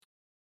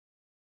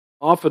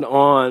Off and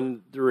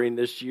on during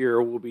this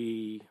year, we'll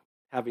be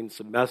having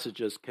some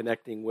messages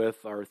connecting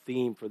with our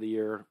theme for the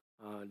year.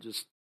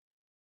 Just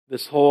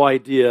this whole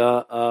idea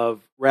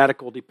of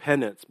radical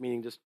dependence,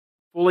 meaning just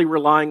fully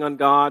relying on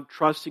God,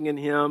 trusting in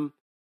Him.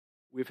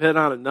 We've hit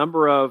on a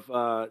number of,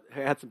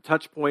 had some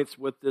touch points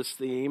with this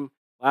theme.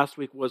 Last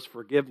week was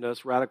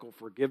forgiveness, radical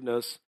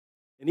forgiveness.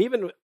 And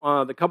even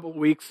the couple of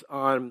weeks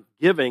on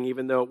giving,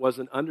 even though it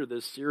wasn't under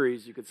this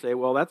series, you could say,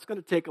 well, that's going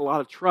to take a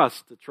lot of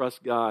trust to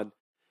trust God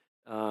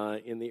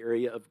in the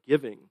area of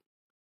giving,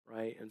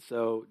 right? And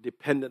so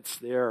dependence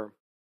there.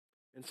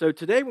 And so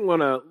today we're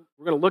going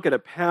to look at a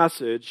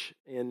passage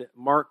in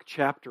Mark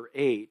chapter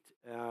 8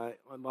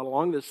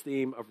 along this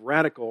theme of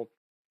radical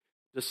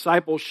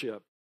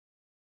discipleship.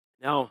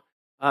 Now,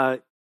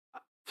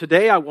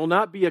 today I will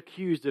not be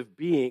accused of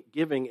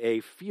giving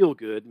a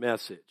feel-good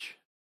message,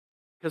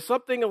 because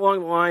something along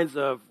the lines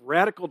of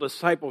radical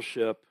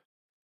discipleship,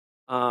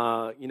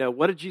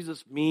 what did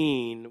Jesus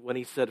mean when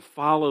He said,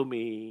 "Follow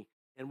me,"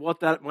 and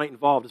what that might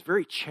involve is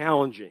very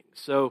challenging.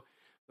 So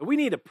we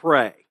need to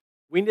pray.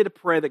 We need to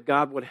pray that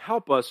God would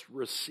help us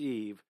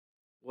receive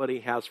what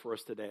He has for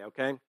us today,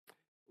 okay?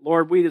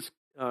 Lord, we just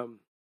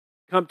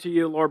come to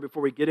You, Lord,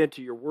 before we get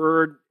into Your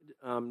Word,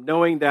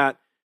 knowing that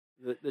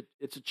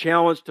it's a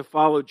challenge to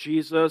follow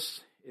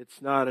Jesus.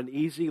 It's not an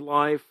easy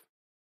life,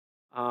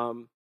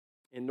 and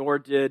nor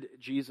did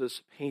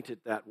Jesus paint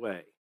it that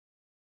way.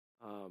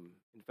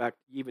 In fact,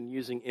 even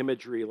using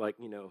imagery like,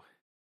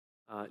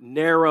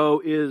 narrow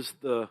is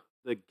the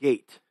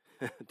gate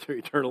to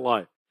eternal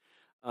life,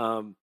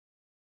 and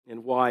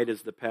wide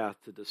is the path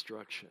to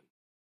destruction.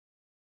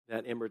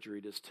 That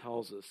imagery just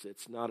tells us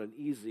it's not an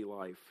easy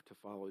life to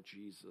follow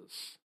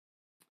Jesus.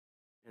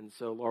 And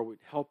so, Lord, would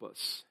help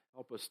us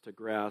to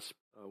grasp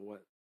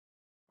what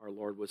our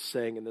Lord was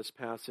saying in this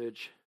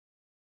passage.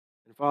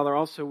 And Father,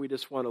 also we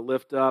just want to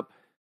lift up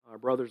our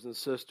brothers and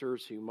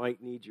sisters who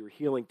might need Your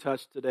healing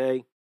touch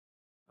today,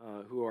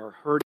 who are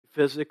hurting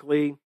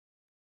physically,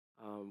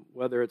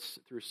 whether it's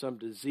through some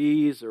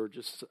disease or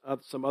just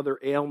some other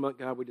ailment.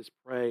 God, we just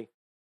pray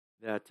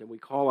that, and we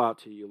call out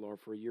to You, Lord,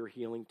 for Your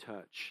healing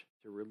touch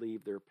to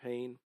relieve their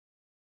pain,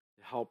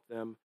 to help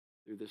them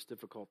through this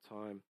difficult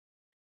time.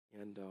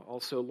 And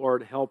also,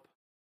 Lord, help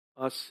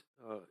us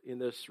in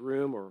this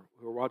room or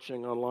who are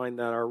watching online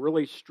that are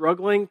really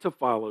struggling to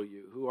follow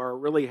You, who are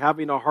really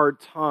having a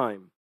hard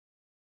time.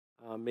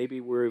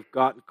 Maybe we've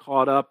gotten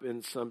caught up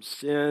in some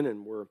sin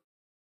and we're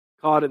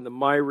caught in the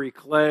miry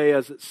clay,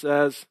 as it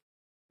says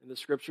in the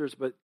Scriptures.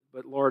 But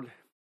Lord,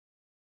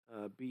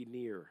 be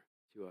near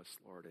to us,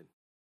 Lord, and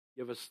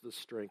give us the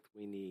strength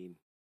we need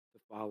to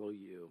follow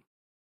You.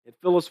 And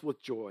fill us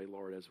with joy,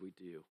 Lord, as we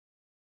do.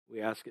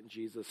 We ask it in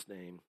Jesus'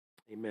 name.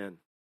 Amen.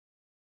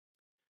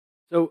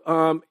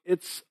 So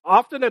it's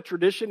often a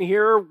tradition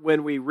here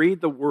when we read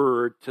the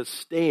Word to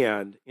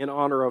stand in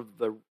honor of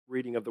the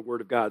reading of the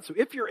Word of God. So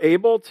if you're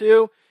able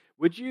to,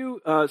 would you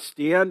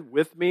stand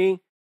with me?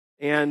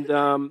 And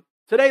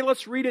today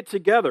let's read it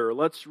together.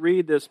 Let's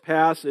read this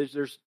passage.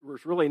 There's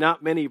really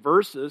not many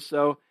verses,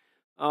 so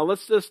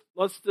let's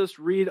just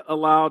read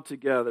aloud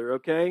together,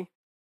 okay?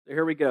 So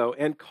here we go.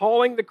 And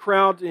calling the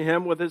crowd to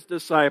Him with His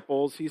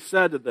disciples, He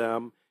said to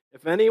them,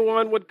 "If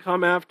anyone would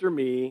come after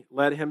me,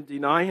 let him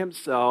deny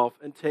himself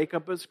and take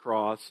up his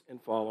cross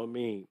and follow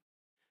me.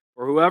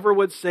 For whoever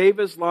would save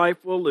his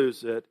life will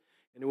lose it,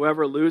 and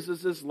whoever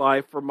loses his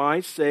life for my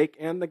sake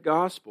and the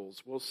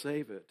gospel's will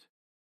save it.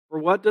 For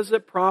what does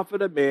it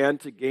profit a man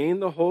to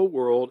gain the whole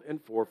world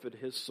and forfeit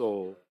his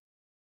soul?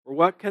 For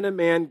what can a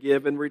man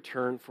give in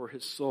return for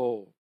his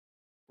soul?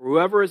 For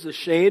whoever is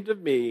ashamed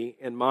of me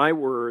and my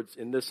words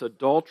in this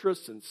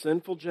adulterous and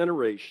sinful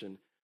generation,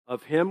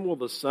 of him will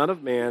the Son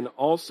of Man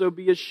also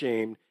be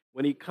ashamed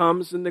when He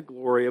comes in the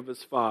glory of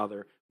His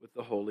Father with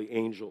the holy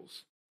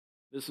angels."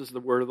 This is the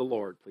word of the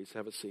Lord. Please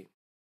have a seat.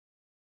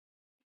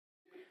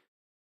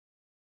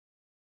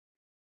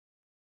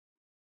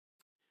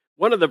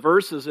 One of the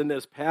verses in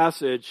this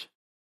passage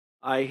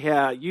I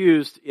had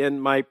used in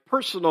my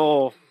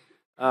personal,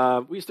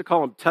 we used to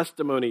call them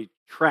testimony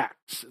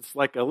tracts. It's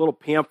like a little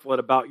pamphlet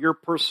about your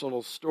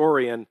personal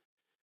story. And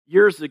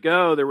years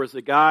ago, there was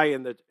a guy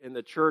in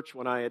the church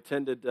when I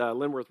attended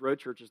Linworth Road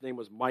Church. His name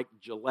was Mike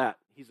Gillette.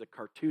 He's a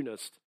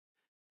cartoonist,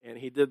 and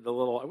he did the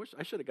little. I wish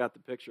I should have got the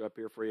picture up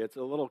here for you. It's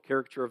a little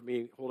caricature of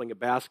me holding a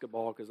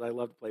basketball because I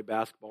loved to play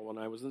basketball when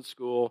I was in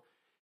school,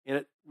 and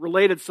it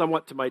related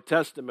somewhat to my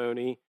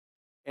testimony.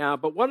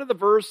 But one of the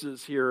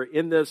verses here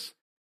in this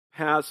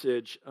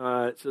passage,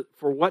 it says,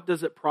 "For what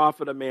does it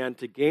profit a man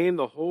to gain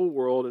the whole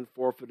world and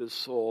forfeit his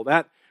soul?"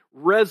 That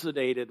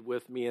resonated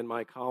with me in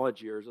my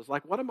college years. It's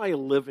like, what am I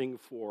living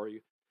for?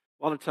 A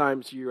lot of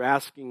times you're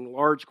asking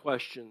large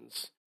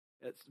questions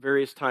at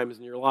various times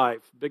in your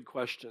life, big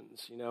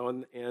questions,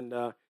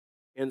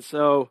 and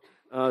so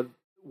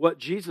what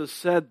Jesus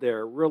said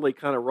there really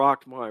kind of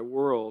rocked my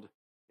world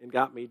and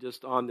got me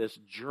just on this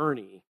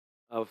journey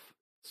of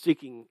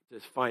seeking to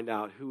find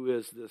out who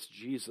is this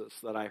Jesus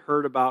that I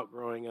heard about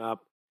growing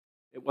up.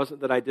 It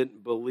wasn't that I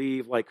didn't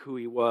believe like who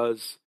He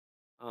was.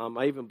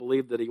 I even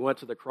believe that he went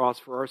to the cross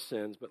for our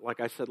sins, but like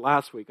I said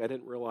last week, I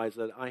didn't realize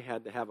that I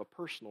had to have a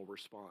personal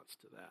response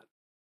to that,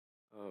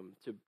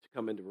 to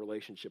come into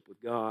relationship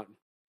with God.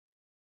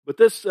 But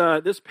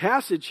this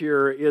passage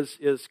here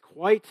is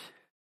quite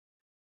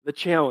the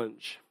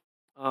challenge.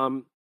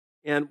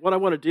 And what I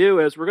want to do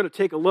is we're going to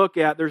take a look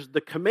at, there's the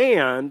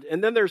command,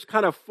 and then there's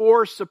kind of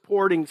 4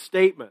 supporting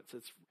statements.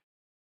 It's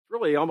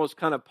really almost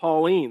kind of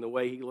Pauline, the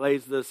way he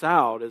lays this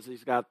out, is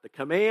he's got the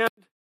command.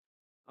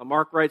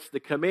 Mark writes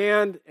the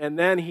command, and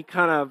then he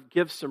kind of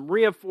gives some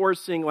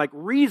reinforcing like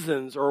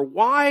reasons, or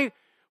why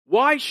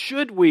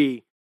should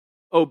we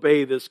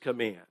obey this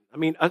command? I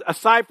mean,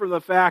 aside from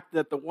the fact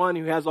that the one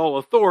who has all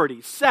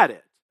authority said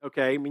it,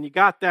 okay? I mean, you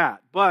got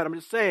that. But I'm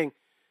just saying,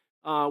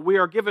 we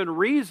are given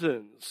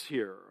reasons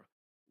here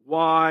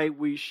why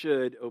we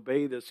should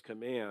obey this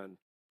command,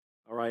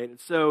 all right? And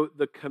so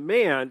the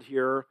command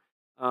here,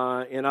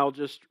 and I'll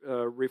just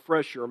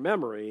refresh your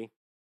memory,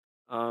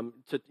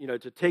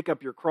 to take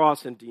up your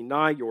cross and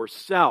deny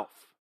yourself.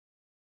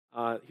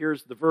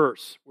 Here's the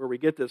verse where we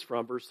get this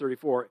from, verse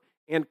 34.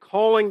 And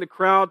calling the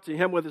crowd to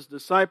him with his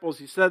disciples,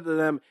 he said to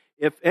them,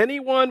 if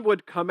anyone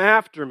would come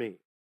after me,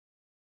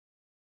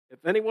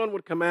 let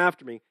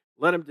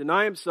him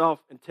deny himself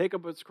and take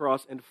up his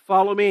cross and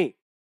follow me.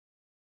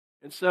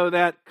 And so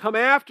that come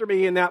after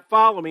me and that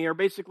follow me are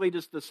basically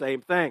just the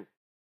same thing.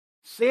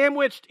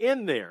 Sandwiched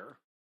in there,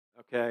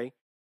 okay,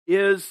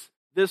 is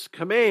this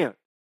command,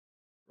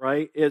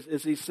 right?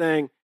 Is he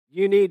saying,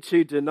 you need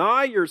to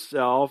deny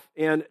yourself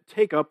and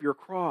take up your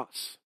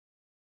cross.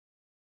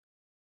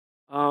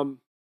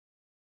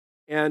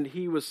 And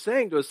he was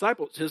saying to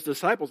his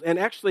disciples, and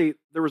actually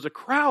there was a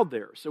crowd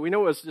there, so we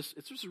know it's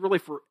just really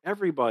for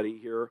everybody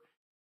here.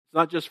 It's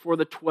not just for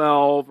the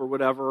 12 or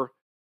whatever.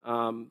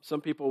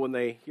 Some people, when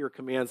they hear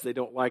commands they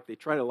don't like, they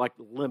try to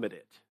limit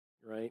it,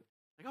 right?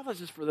 Like, oh, that's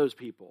just for those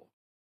people.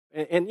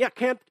 And yeah,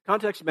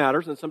 context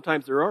matters, and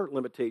sometimes there are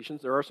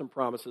limitations. There are some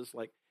promises,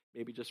 like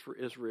maybe just for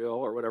Israel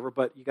or whatever,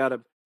 but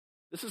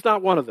this is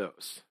not one of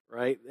those,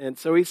 right? And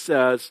so he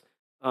says,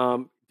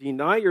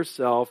 deny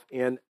yourself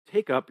and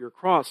take up your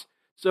cross.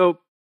 So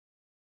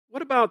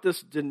what about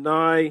this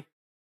deny?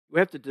 We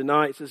have to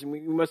deny, it says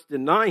we must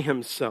deny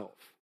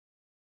himself.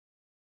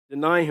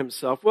 Deny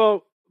himself.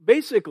 Well,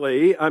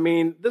 basically, I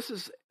mean, this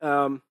is,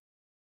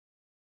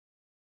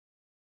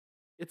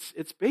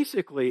 it's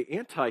basically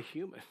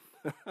anti-human.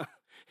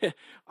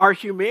 Our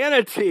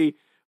humanity,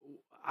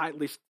 at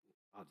least,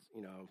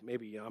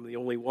 maybe I'm the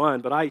only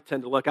one, but I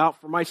tend to look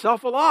out for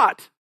myself a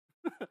lot.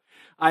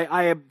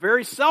 I am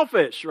very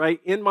selfish, right,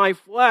 in my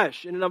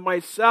flesh, in and of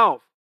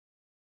myself.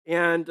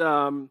 And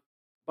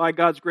by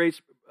God's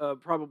grace,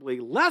 probably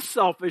less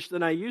selfish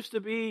than I used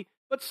to be,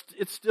 but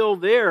it's still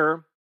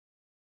there.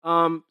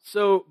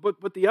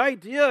 But the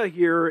idea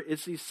here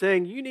is he's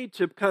saying you need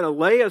to kind of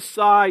lay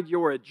aside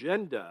your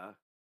agenda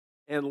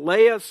and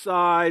lay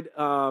aside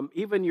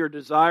even your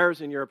desires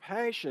and your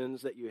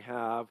passions that you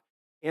have,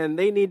 and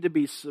they need to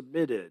be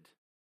submitted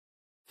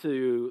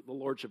to the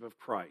Lordship of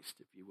Christ,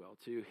 if you will,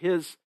 to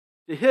his.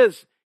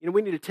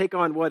 We need to take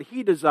on what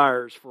he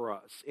desires for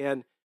us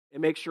and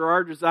make sure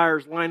our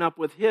desires line up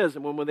with his.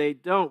 And when they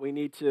don't, we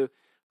need to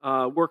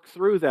work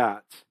through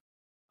that.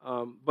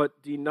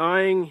 But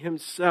denying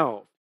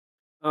himself.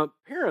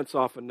 Parents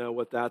often know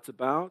what that's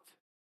about.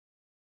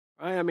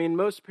 Right? I mean,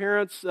 most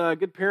parents,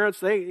 good parents,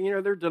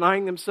 they're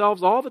denying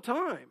themselves all the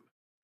time.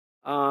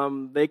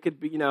 They could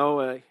be,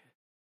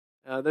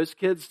 those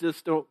kids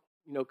just don't,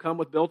 come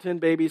with built-in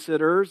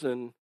babysitters,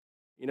 and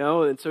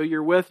so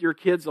you're with your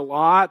kids a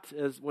lot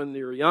as when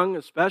they're young,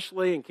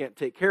 especially, and can't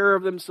take care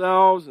of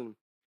themselves, and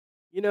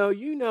you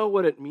know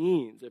what it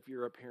means if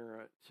you're a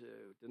parent to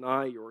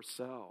deny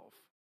yourself.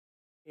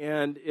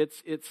 And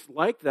it's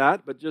like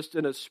that, but just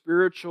in a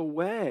spiritual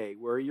way,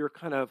 where you're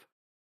kind of,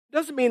 it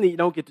doesn't mean that you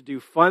don't get to do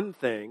fun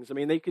things. I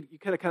mean, you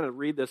kind of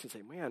read this and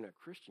say, man,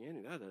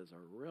 Christianity, that is a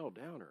real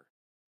downer.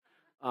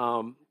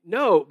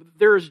 No,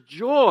 there's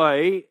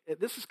joy.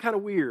 This is kind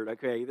of weird,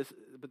 okay? This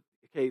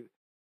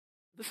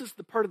is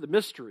the part of the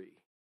mystery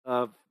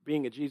of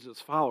being a Jesus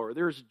follower.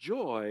 There's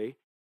joy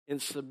in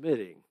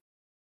submitting.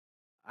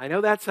 I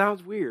know that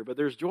sounds weird, but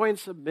there's joy in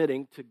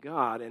submitting to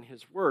God and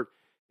his word.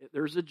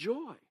 There's a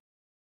joy.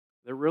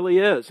 There really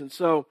is. And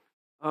so,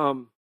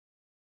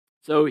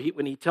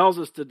 when he tells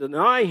us to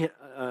deny,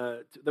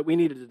 that we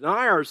need to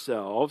deny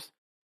ourselves,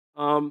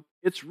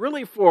 it's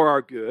really for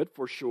our good,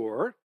 for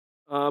sure.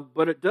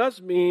 But it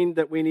does mean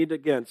that we need to,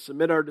 again,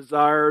 submit our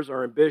desires,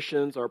 our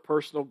ambitions, our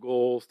personal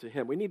goals to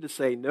him. We need to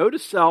say no to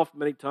self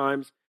many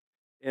times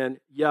and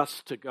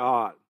yes to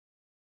God.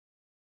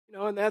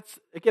 And that's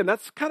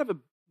kind of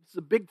it's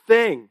a big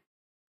thing.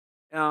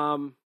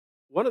 One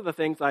of the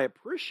things I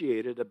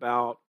appreciated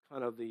about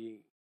kind of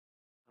the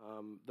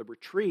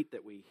retreat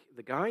that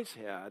the guys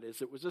had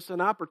is it was just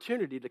an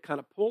opportunity to kind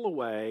of pull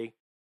away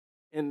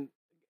and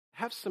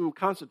have some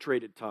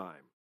concentrated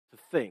time to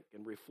think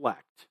and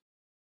reflect.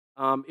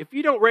 If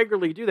you don't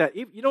regularly do that,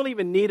 you don't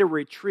even need a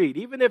retreat.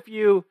 Even if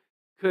you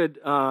could,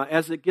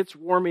 as it gets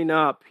warming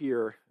up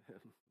here,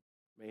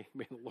 may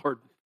the Lord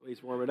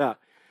please warm it up.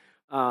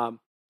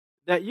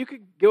 that you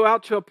could go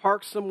out to a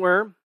park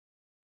somewhere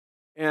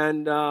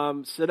and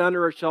sit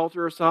under a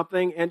shelter or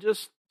something and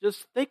just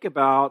think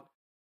about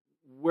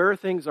where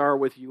things are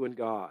with you and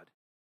God.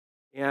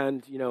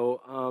 And,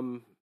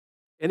 and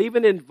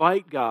even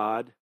invite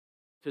God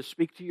to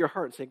speak to your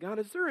heart and say, God,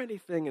 is there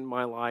anything in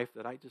my life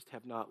that I just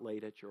have not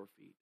laid at your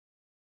feet?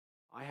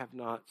 I have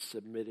not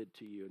submitted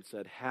to you and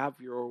said, have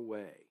your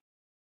way.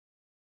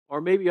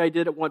 Or maybe I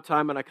did it one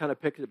time and I kind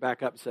of picked it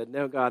back up and said,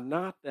 no, God,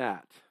 not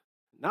that.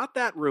 Not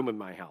that room in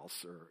my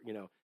house, or,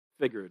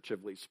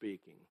 figuratively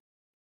speaking.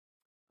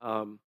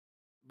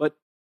 But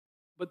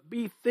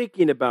be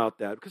thinking about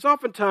that. Because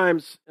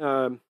oftentimes,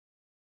 and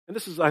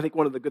this is, I think,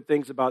 one of the good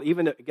things about,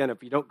 even, again,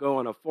 if you don't go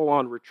on a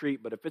full-on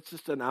retreat, but if it's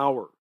just an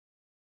hour,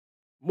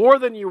 more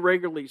than you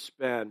regularly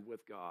spend with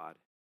God,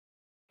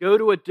 go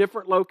to a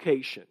different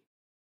location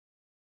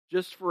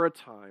just for a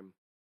time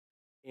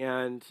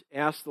and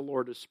ask the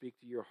Lord to speak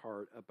to your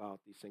heart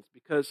about these things.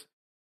 Because,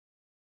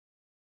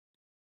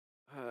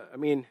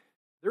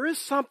 there is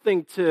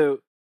something to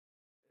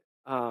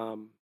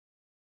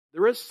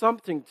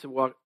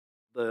what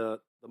the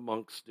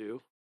monks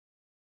do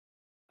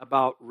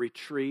about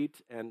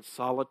retreat and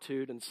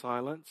solitude and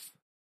silence.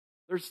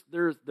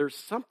 There's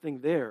something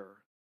there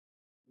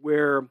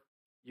where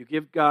you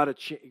give God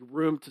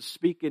room to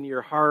speak in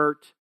your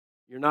heart.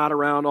 You're not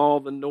around all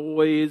the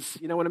noise.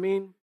 You know what I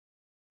mean?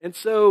 And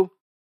so,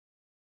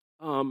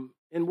 and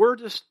we're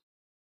just,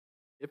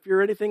 if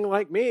you're anything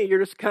like me, you're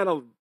just kind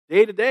of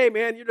day to day,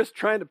 man. You're just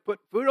trying to put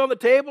food on the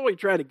table. You're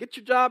trying to get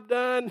your job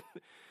done.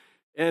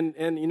 And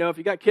if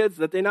you got kids,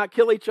 that they not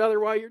kill each other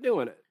while you're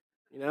doing it.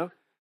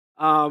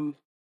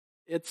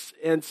 It's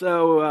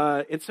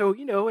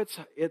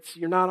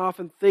you're not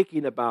often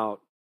thinking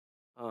about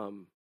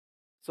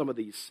some of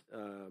these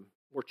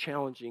more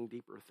challenging,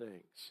 deeper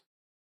things.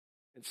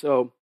 And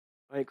so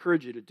I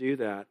encourage you to do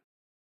that.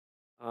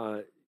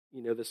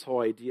 This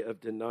whole idea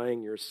of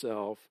denying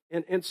yourself,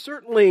 and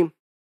certainly,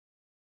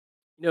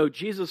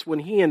 Jesus, when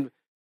he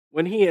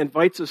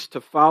invites us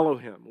to follow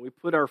him, we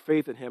put our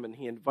faith in him, and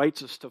he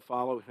invites us to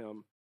follow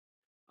him.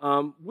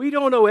 We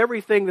don't know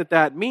everything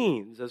that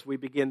means as we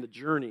begin the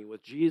journey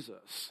with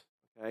Jesus.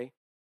 Okay,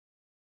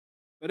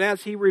 but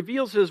as he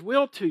reveals his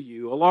will to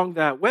you along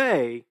that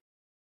way,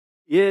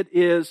 it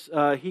is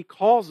he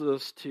calls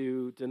us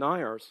to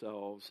deny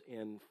ourselves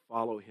and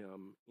follow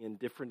him in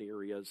different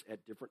areas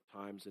at different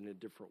times and in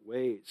different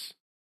ways.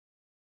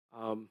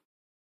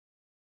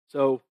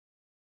 So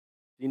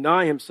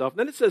deny himself.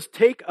 Then it says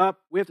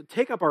we have to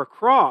take up our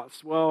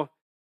cross. Well,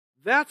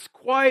 that's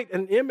quite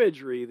an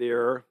imagery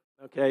there,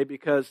 okay,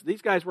 because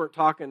these guys weren't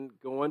talking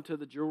going to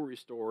the jewelry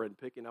store and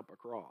picking up a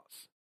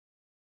cross,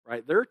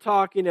 right? They're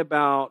talking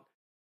about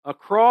a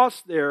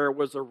cross. There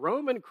was a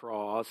Roman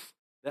cross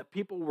that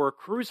people were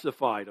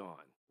crucified on,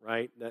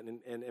 right? And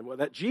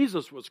that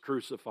Jesus was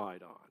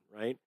crucified on,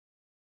 right?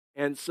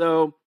 And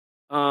so,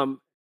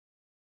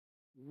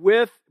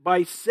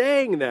 by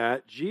saying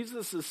that,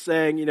 Jesus is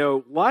saying,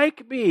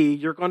 like me,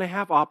 you're going to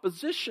have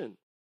opposition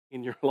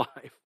in your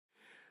life.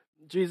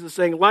 Jesus is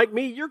saying, like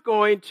me, you're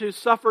going to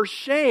suffer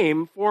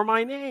shame for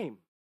my name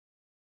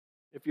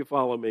if you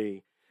follow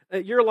me.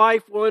 Your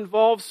life will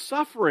involve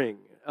suffering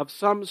of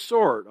some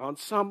sort on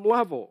some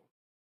level.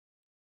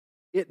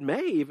 It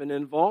may even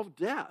involve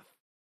death.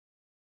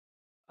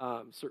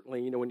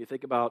 Certainly, when you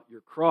think about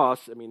your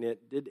cross,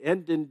 it did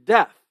end in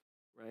death,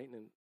 right?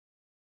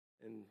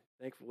 And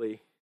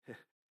thankfully,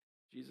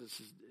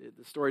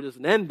 the story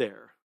doesn't end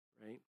there,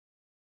 right?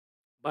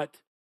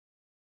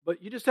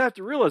 But you just have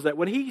to realize that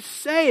when he's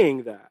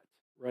saying that,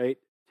 right?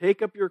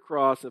 Take up your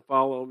cross and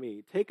follow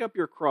me. Take up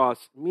your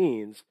cross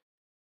means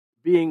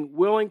being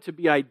willing to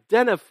be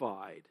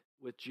identified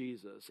with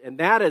Jesus, and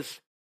that is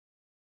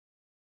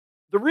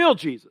the real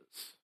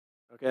Jesus,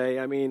 okay?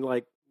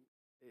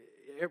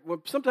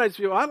 Sometimes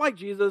people, I like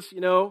Jesus,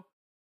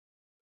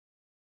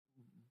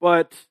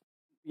 but,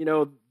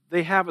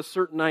 they have a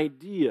certain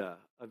idea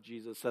of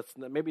Jesus that's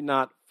maybe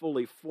not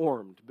fully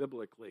formed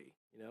biblically,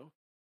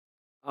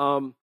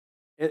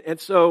 And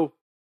so,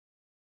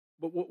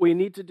 but what we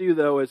need to do,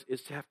 though, is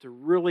to have to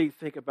really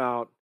think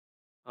about,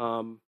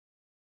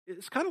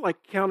 it's kind of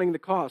like counting the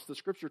cost. The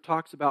scripture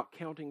talks about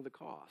counting the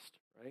cost,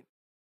 right?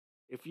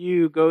 If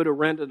you go to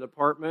rent an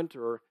apartment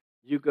or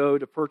you go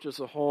to purchase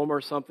a home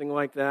or something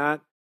like that,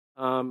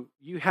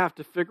 you have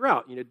to figure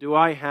out, do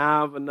I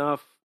have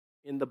enough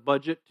in the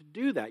budget to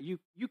do that? You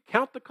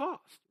count the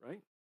cost,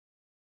 right?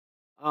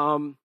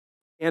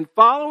 And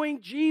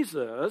following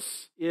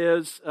Jesus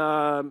is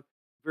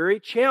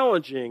very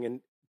challenging and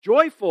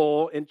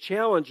joyful and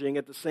challenging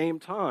at the same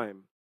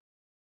time.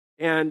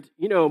 And,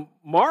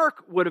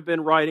 Mark would have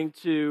been writing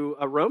to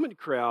a Roman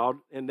crowd,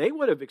 and they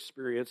would have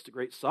experienced a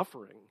great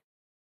suffering,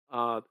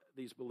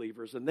 these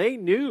believers. And they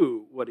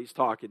knew what he's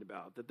talking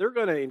about, that they're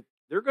going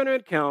to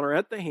encounter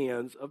at the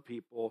hands of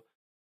people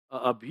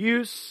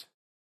abuse,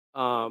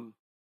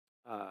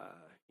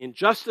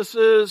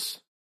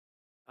 injustices,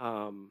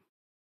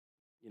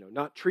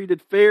 not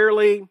treated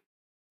fairly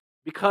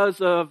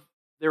because of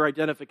their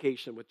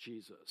identification with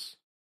Jesus.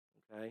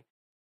 Okay,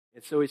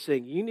 And so he's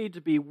saying you need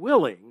to be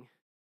willing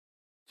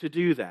to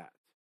do that,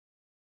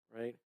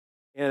 right?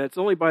 And it's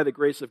only by the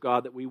grace of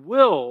God that we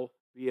will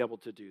be able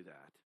to do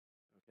that,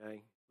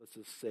 okay? Let's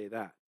just say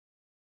that.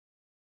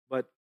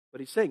 But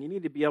he's saying you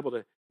need to be able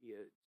to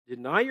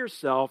deny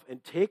yourself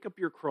and take up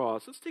your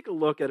cross. Let's take a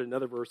look at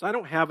another verse. I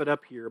don't have it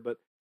up here, but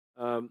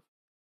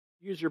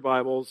use your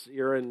Bibles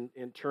here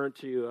and turn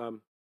to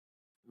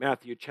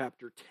Matthew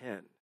chapter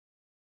 10.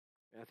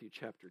 Matthew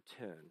chapter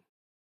 10.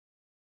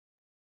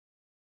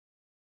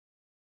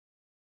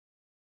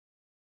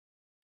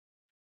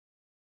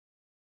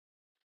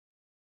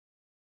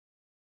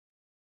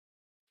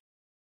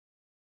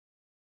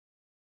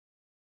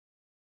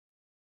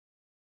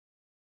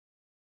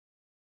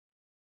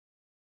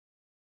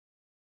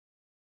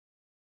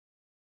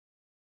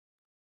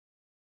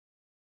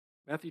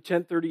 Matthew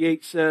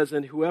 10:38 says,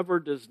 "And whoever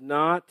does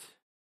not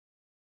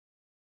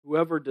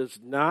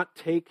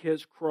take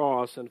his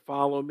cross and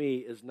follow me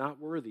is not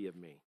worthy of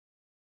me."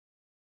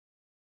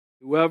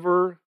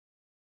 Whoever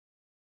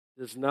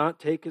does not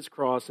take his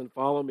cross and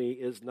follow me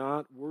is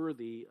not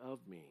worthy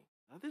of me.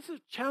 Now, this is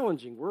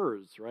challenging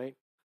words, right?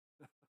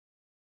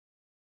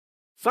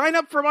 Sign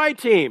up for my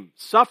team.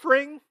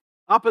 Suffering,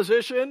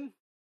 opposition,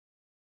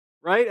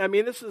 right? I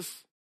mean, this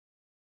is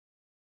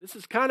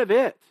kind of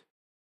it.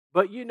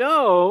 But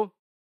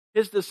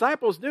his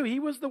disciples knew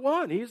he was the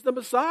one. He's the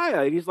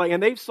Messiah. And he's like,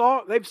 and they've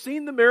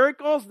seen the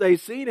miracles.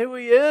 They've seen who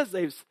he is.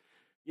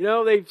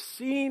 They've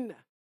seen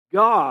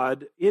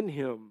God in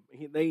him.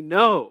 They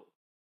know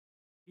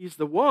he's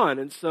the one.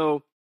 And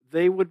so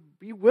they would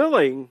be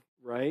willing,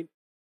 right,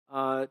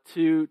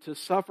 to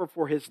suffer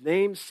for his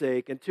name's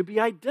sake and to be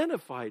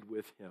identified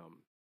with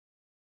him.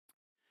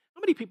 How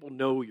many people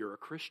know you're a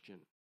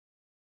Christian?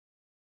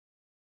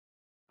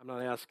 I'm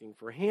not asking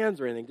for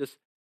hands or anything. Just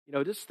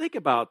think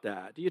about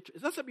that.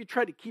 Is that something you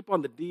try to keep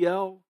on the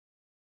DL?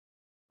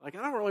 Like,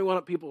 I don't really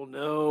want people to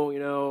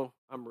know,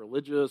 I'm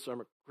religious,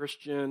 I'm a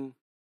Christian.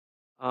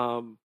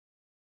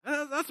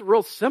 That's a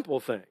real simple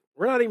thing.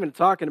 We're not even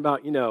talking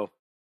about,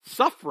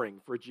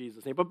 suffering for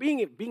Jesus' name, but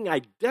being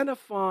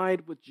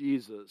identified with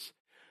Jesus.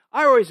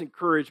 I always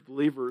encourage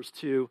believers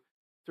to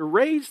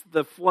raise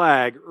the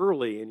flag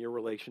early in your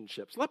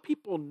relationships. Let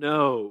people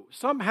know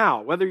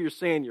somehow, whether you're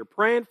saying you're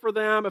praying for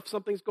them if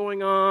something's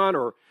going on,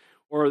 or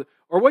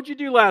what'd you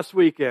do last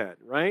weekend,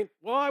 right?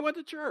 Well, I went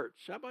to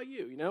church. How about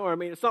you? I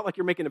mean, it's not like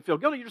you're making them feel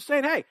guilty. You're just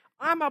saying, hey,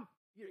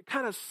 you're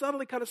kind of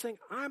subtly saying,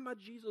 I'm a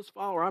Jesus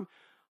follower.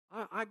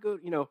 I go,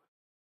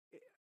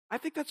 I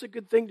think that's a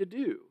good thing to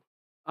do.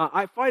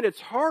 I find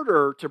it's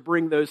harder to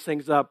bring those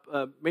things up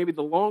maybe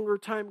the longer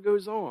time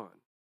goes on.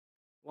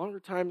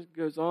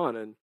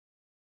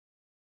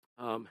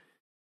 And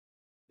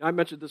I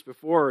mentioned this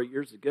before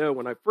years ago.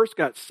 When I first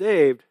got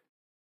saved,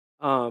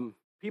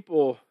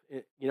 people,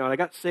 and I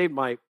got saved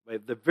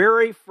the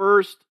very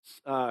first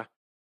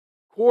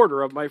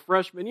quarter of my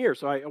freshman year.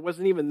 So I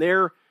wasn't even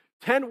there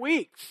 10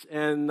 weeks.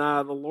 And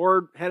the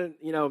Lord hadn't,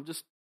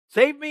 just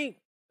saved me,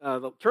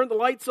 turned the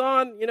lights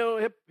on,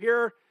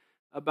 here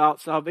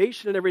about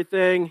salvation and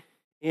everything.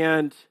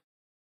 And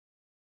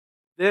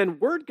then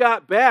word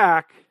got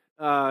back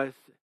to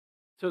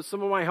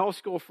some of my high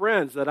school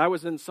friends that I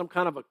was in some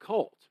kind of a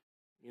cult,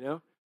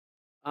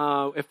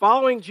 If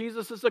following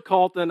Jesus is a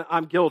cult, then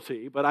I'm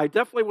guilty, but I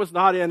definitely was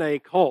not in a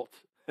cult,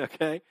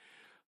 okay?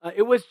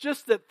 It was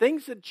just that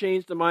things had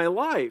changed in my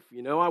life,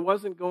 I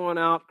wasn't going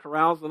out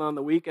carousing on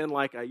the weekend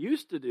like I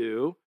used to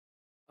do,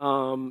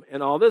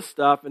 and all this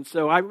stuff. And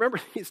so I remember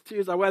these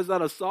Tuesdays, I was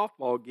at a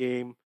softball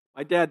game.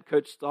 My dad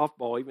coached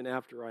softball even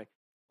after I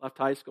left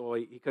high school.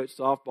 He coached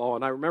softball,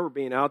 and I remember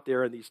being out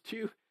there, and these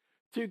two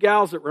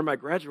gals that were in my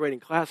graduating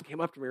class came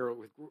up to me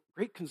with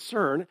great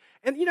concern.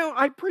 And,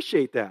 I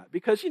appreciate that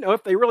because,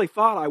 if they really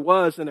thought I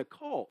was in a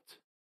cult,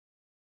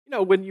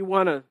 when you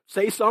want to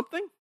say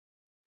something.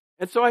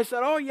 And so I said,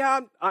 oh,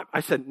 yeah.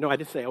 I said, no, I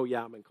didn't say, oh,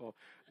 yeah, I'm in a cult.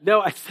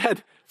 No, I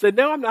said,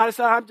 no, I'm not. I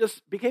said, I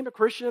just became a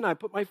Christian. I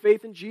put my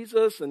faith in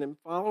Jesus and am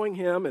following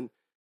him. And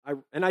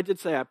I did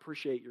say, I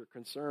appreciate your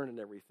concern and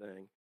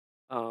everything.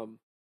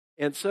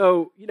 And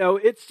so,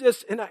 it's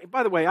just, and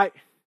by the way,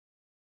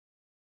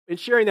 in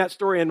sharing that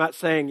story, I'm not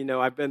saying,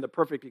 I've been the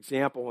perfect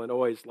example and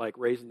always like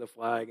raising the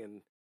flag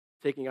and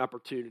taking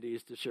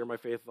opportunities to share my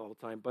faith all the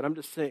time. But I'm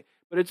just saying,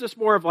 but it's just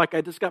more of like,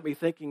 it just got me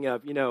thinking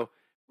of,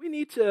 we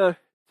need to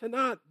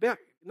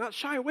not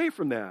shy away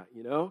from that,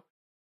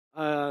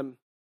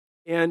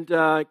 And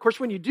of course,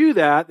 when you do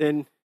that,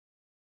 then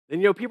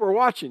people are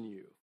watching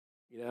you.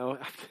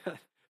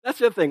 That's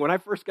the other thing. When I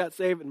first got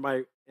saved,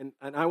 and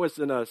I was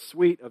in a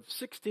suite of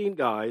 16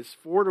 guys,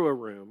 4 to a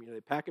room. They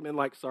pack them in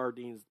like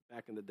sardines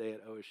back in the day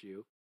at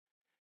OSU.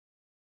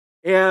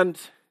 And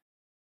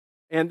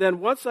then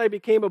once I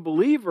became a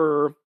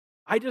believer,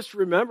 I just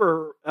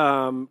remember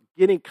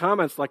getting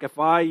comments like if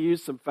I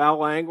used some foul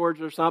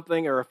language or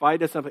something, or if I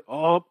did something,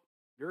 oh,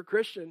 you're a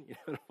Christian.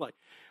 Like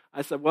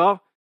I said,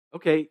 well,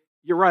 okay,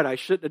 you're right. I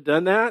shouldn't have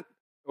done that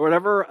or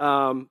whatever.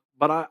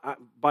 But I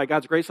by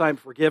God's grace, I'm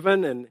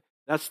forgiven, and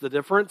that's the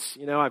difference.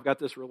 I've got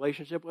this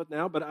relationship with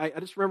now. But I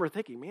just remember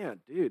thinking,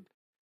 man, dude,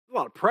 there's a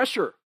lot of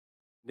pressure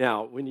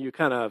Now, when you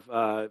kind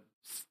of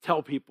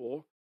tell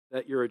people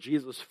that you're a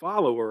Jesus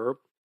follower,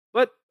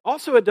 but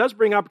also it does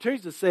bring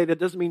opportunities to say that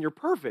doesn't mean you're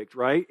perfect,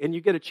 right? And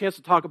you get a chance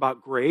to talk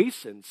about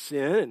grace and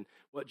sin and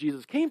what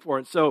Jesus came for.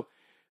 And so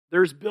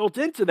there's built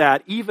into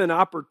that even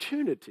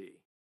opportunity,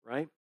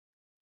 right?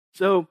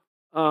 So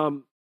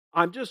I'm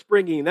just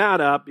bringing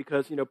that up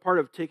because, part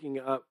of taking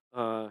up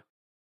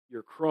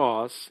your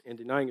cross and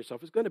denying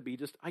yourself is going to be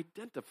just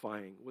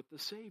identifying with the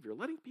Savior,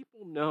 letting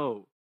people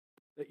know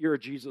that you're a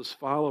Jesus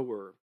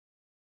follower.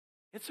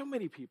 And so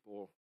many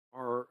people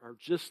are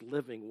just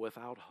living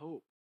without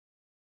hope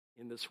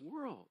in this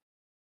world.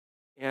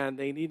 And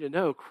they need to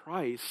know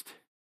Christ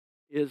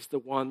is the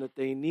one that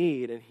they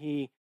need, and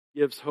He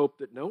gives hope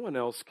that no one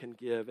else can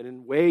give, and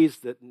in ways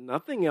that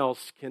nothing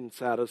else can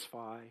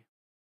satisfy.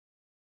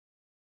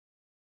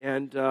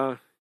 And,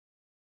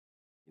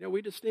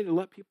 we just need to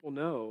let people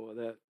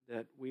know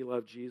that we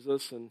love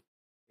Jesus and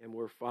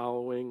we're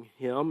following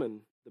Him,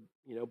 and,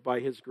 by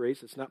His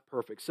grace, it's not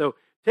perfect. So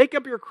take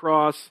up your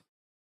cross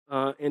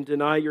and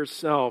deny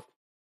yourself.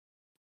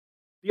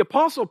 The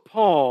Apostle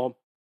Paul,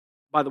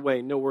 by the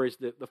way, no worries,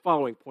 the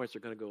following points are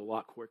going to go a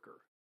lot quicker,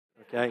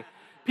 okay?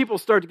 People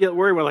start to get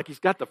worried when, he's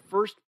got the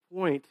first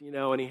point,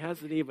 and he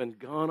hasn't even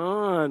gone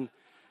on.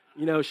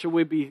 Should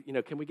we be,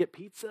 can we get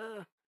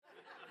pizza?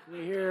 Can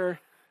we hear?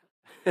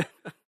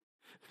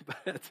 But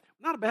it's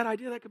not a bad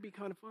idea. That could be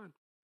kind of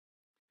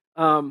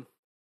fun.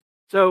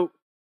 So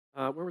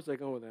where was I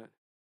going with that?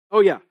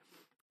 Oh, yeah,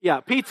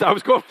 pizza. I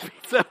was going with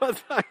pizza. I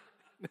was like,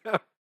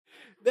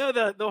 no,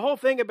 the whole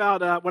thing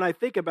about when I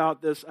think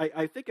about this,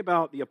 I think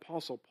about the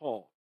Apostle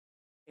Paul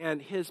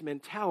and his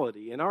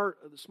mentality. And one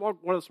of the small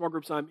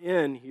groups I'm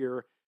in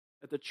here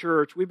at the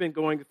church, we've been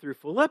going through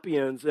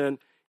Philippians,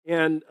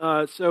 and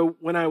so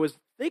when I was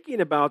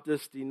thinking about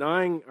this,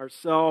 denying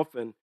ourselves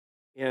and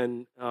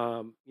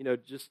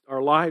just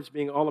our lives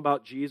being all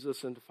about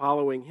Jesus and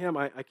following Him,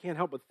 I can't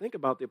help but think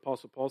about the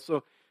Apostle Paul.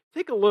 So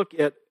take a look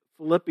at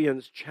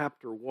Philippians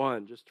chapter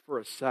 1 just for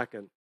a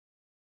second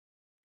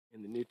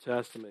in the New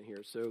Testament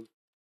here. So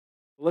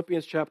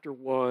Philippians chapter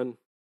 1,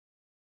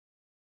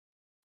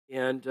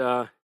 and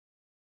so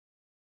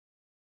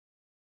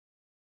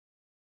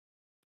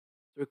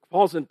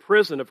Paul's in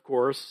prison, of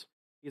course.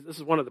 This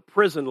is one of the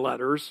prison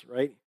letters,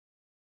 right?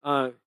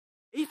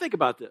 You think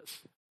about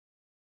this.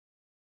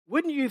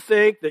 Wouldn't you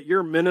think that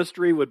your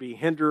ministry would be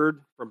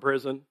hindered from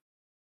prison?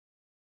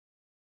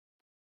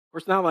 Of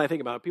course, now that I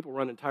think about it, people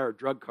run entire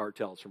drug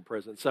cartels from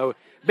prison. So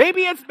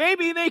maybe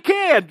they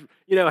can,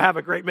 have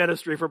a great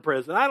ministry from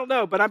prison. I don't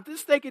know, but I'm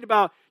just thinking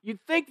about, you'd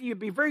think that you'd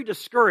be very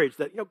discouraged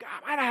that, God,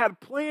 I might have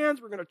had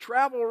plans. We're going to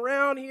travel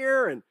around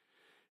here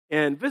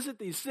and visit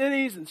these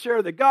cities and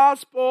share the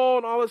gospel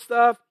and all this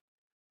stuff.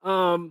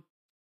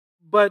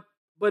 But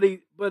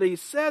he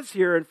says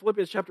here in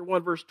Philippians chapter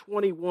 1, verse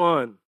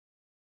 21,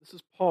 this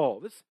is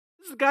Paul. This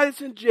is a guy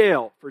that's in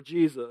jail for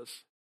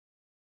Jesus.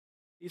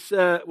 He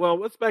said, well,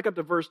 let's back up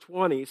to verse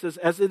 20. He says,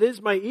 as it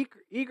is my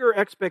eager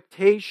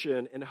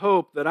expectation and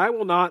hope that I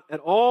will not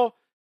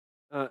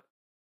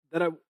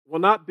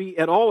be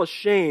at all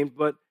ashamed,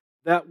 but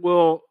that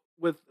will,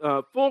 with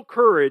full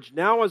courage,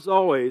 now as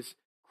always,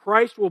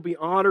 Christ will be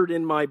honored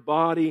in my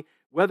body,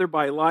 whether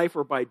by life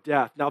or by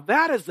death. Now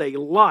that is a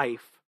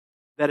life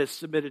that is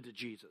submitted to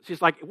Jesus.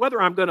 He's like,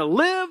 whether I'm going to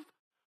live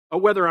or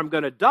whether I'm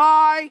going to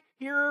die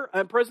here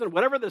in prison,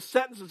 whatever the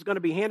sentence is going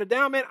to be handed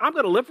down, man, I'm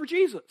going to live for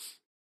Jesus.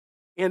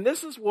 And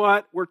this is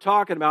what we're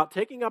talking about,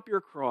 taking up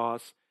your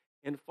cross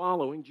and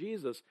following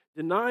Jesus.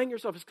 Denying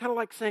yourself is kind of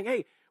like saying,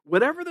 hey,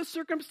 whatever the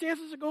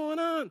circumstances are going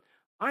on,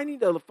 I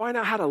need to find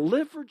out how to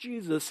live for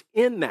Jesus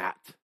in that.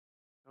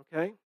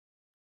 Okay?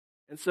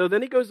 And so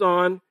then he goes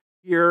on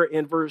here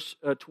in verse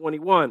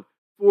 21.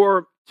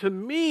 For to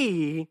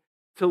me,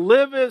 to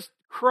live is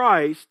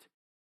Christ,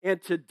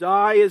 and to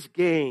die is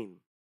gain.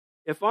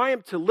 If I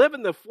am to live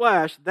in the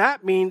flesh,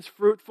 that means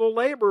fruitful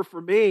labor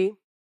for me.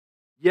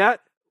 Yet,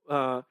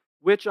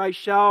 which I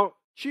shall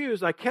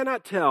choose, I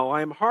cannot tell.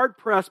 I am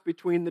hard-pressed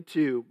between the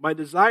two. My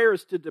desire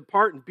is to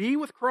depart and be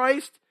with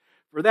Christ,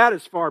 for that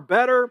is far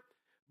better.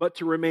 But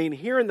to remain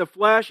here in the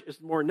flesh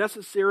is more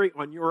necessary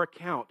on your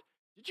account.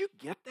 Did you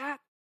get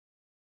that?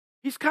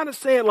 He's kind of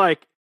saying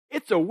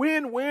it's a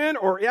win-win,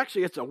 or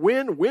actually it's a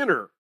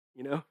win-winner.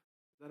 Is that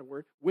a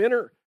word?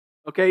 Winner.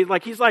 Okay,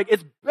 he's like,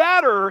 it's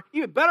better,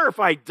 even better if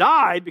I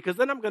died, because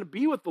then I'm going to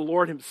be with the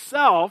Lord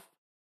Himself.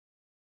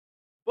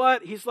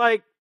 But he's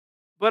like,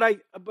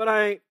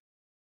 I'm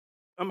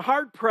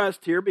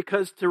hard-pressed here,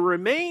 because to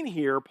remain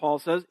here, Paul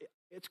says,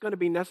 it's going to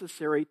be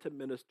necessary to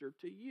minister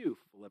to you,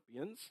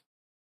 Philippians.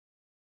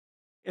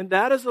 And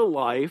that is a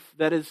life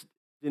that is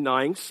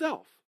denying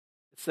self.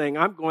 It's saying,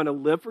 I'm going to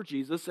live for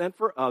Jesus and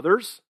for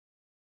others.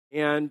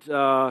 And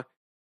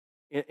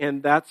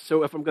that's,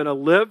 so if I'm going to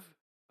live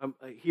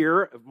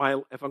here,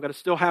 if I'm going to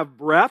still have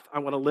breath, I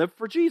want to live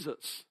for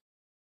Jesus.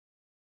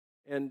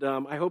 And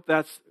I hope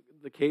that's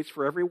the case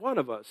for every one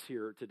of us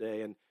here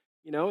today. And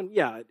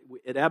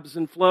it ebbs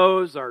and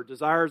flows, our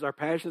desires, our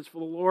passions for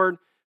the Lord,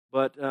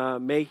 but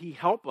may He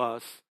help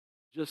us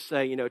just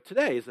say,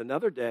 today is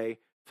another day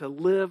to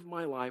live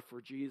my life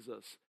for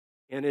Jesus.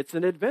 And it's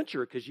an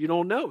adventure because you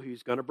don't know who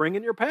He's going to bring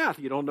in your path.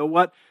 You don't know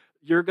what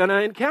you're going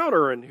to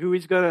encounter and who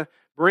He's going to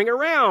bring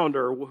around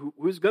or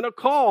who's going to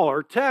call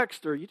or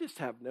text, or you just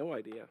have no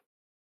idea.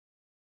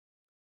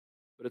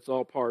 But it's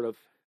all part of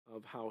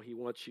how He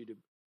wants you to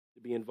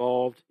be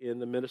involved in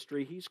the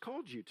ministry He's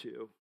called you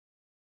to.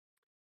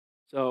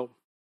 So,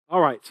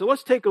 all right, so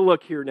let's take a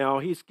look here now.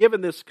 He's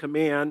given this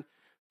command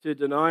to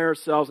deny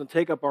ourselves and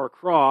take up our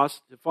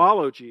cross to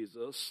follow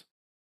Jesus.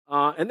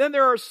 And then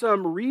there are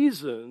some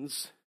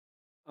reasons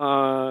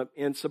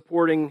and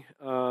supporting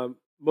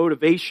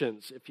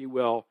motivations, if you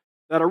will,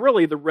 that are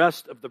really the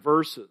rest of the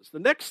verses. The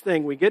next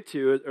thing we get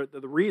to, or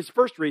the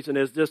first reason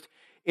is just,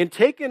 in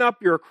taking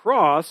up your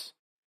cross,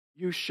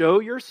 you show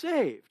you're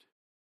saved.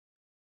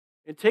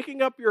 In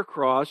taking up your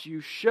cross, you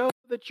show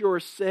that you're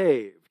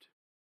saved.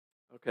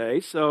 Okay,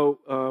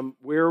 so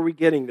where are we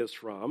getting this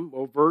from?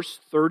 Well, verse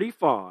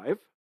 35.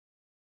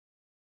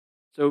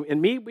 So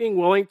in me being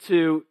willing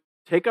to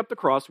take up the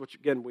cross, which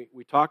again,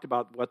 we talked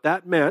about what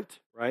that meant,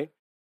 right?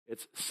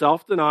 It's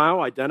self-denial,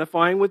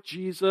 identifying with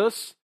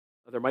Jesus.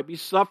 There might be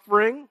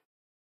suffering,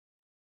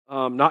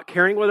 not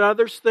caring what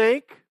others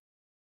think,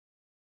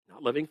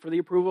 not living for the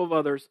approval of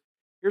others.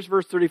 Here's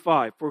verse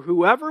 35. For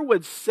whoever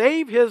would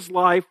save his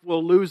life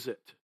will lose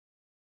it.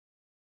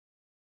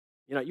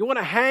 You know, you want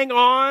to hang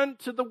on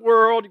to the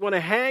world. You want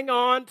to hang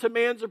on to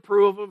man's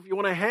approval. If you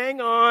want to hang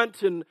on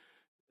to,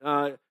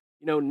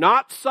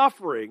 not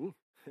suffering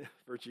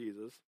for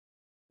Jesus,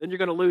 then you're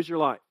going to lose your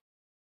life.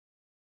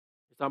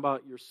 It's talking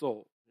about your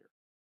soul here.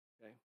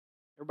 Okay,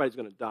 everybody's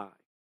going to die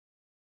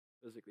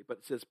physically, but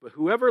it says, "But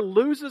whoever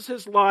loses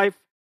his life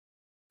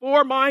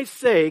for my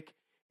sake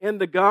and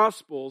the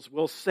Gospel's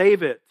will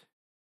save it."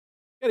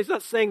 And he's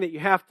not saying that you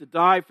have to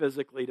die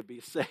physically to be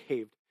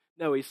saved.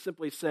 No, he's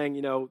simply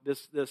saying,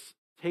 this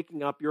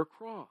taking up your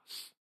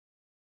cross,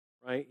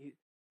 right?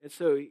 And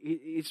so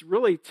he's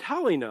really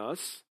telling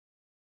us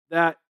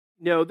that,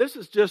 this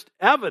is just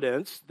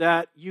evidence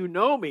that you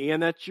know me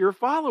and that you're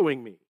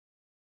following me,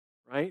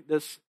 right?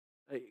 This,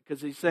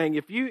 because he's saying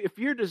if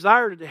you're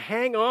desired to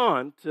hang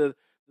on to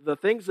the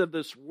things of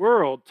this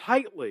world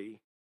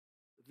tightly,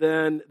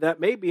 then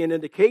that may be an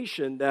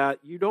indication that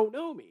you don't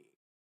know me,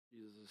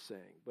 Jesus is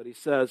saying. But he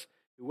says,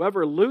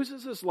 whoever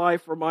loses his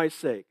life for my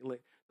sake. In other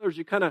words,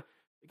 you kind of,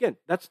 again,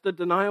 that's the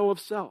denial of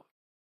self,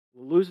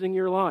 losing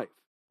your life,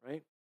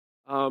 right?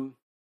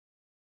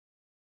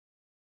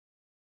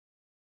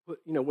 But,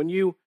 when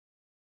you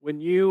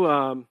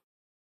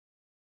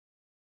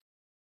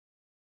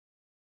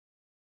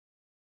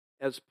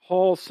as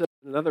Paul said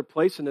in another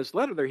place in his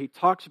letter there, he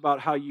talks about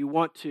how you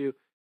want to,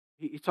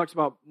 he talks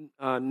about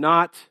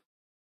not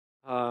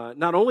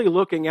only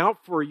looking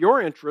out for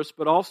your interests,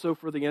 but also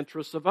for the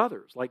interests of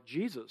others, like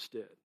Jesus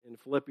did in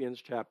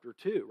Philippians chapter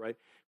 2, right?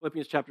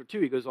 Philippians chapter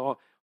 2, he goes on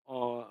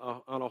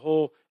a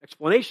whole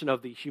explanation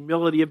of the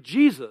humility of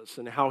Jesus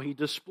and how he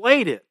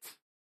displayed it,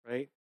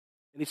 right?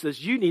 And he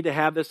says, you need to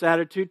have this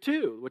attitude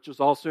too, which is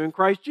also in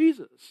Christ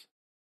Jesus,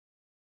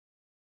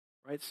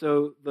 right?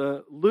 So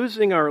the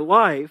losing our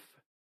life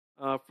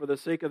for the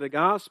sake of the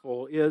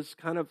gospel is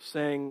kind of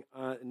saying,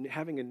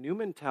 having a new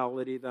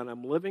mentality that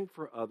I'm living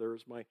for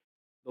others.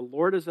 The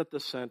Lord is at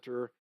the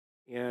center,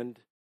 and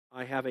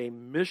I have a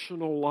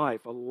missional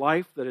life, a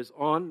life that is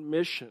on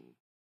mission.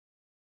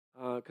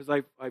 Because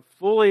I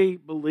fully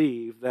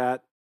believe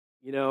that,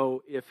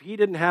 if He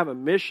didn't have a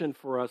mission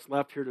for us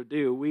left here to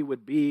do, we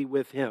would be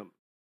with Him.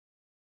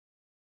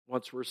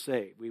 Once we're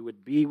saved, we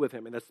would be with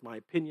Him. And that's my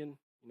opinion,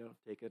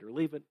 take it or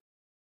leave it.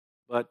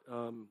 But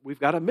we've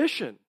got a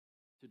mission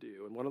to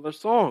do. And one of the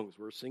songs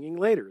we're singing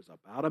later is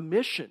about a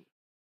mission,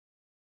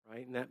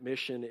 right? And that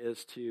mission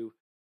is to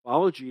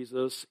follow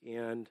Jesus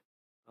and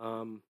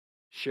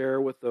share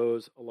with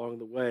those along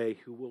the way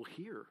who will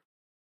hear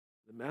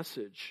the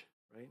message,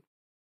 right?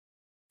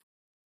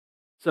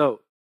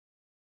 So,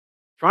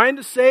 trying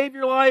to save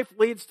your life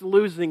leads to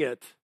losing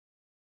it,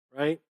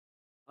 right?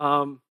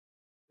 In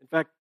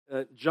fact,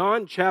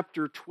 John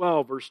chapter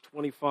 12, verse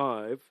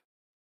 25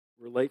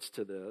 relates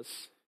to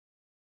this.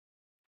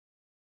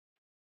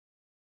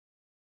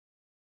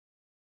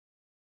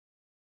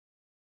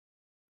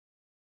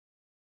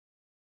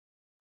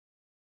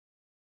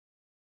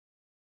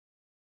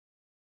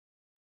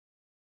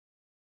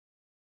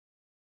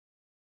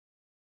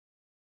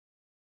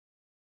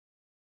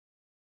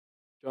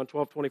 John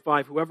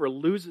 12:25, whoever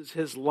loves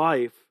his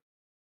life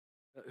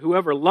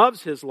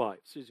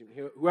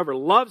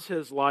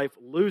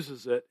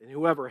loses it, and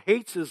whoever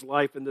hates his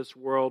life in this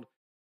world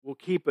will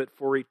keep it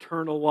for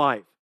eternal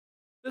life.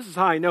 This is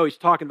how I know he's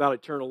talking about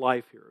eternal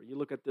life here. You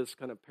look at this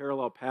kind of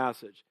parallel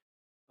passage.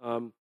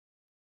 Now,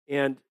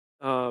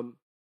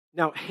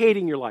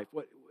 hating your life,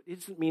 it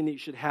doesn't mean that you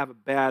should have a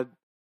bad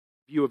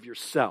view of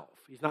yourself.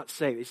 He's not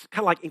saying this. It's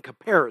kind of like in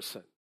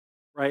comparison,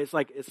 right? It's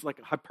like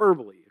a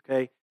hyperbole,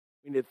 okay?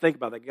 We need to think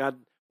about that. God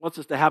wants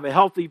us to have a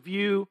healthy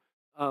view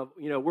of,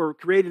 we're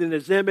created in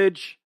His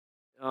image.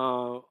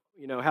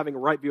 Having a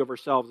right view of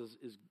ourselves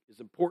is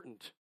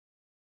important.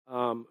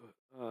 But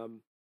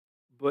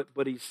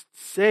He's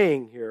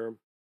saying here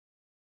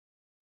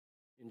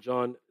in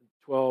John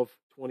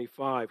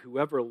 12:25.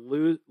 Whoever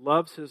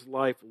loves his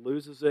life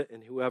loses it,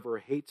 and whoever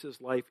hates his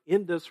life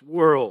in this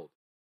world.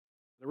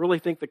 I really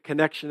think the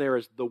connection there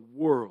is the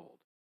world,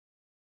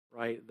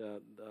 right?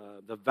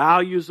 The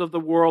values of the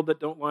world that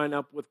don't line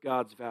up with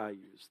God's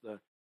values, the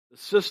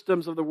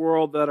systems of the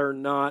world that are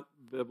not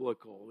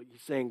biblical.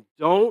 He's saying,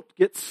 don't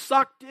get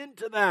sucked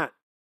into that.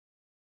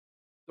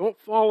 Don't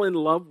fall in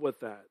love with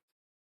that.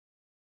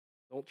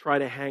 Don't try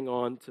to hang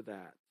on to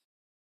that.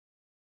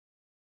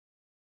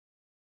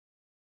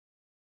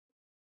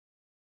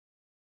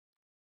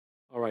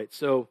 All right,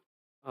 so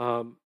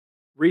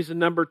reason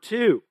number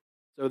 2.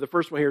 So the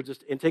first one here is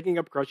just in taking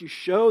up cross, you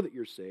show that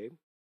you're saved.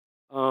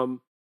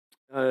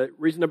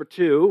 Reason number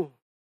 2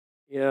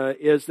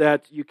 is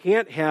that you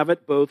can't have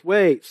it both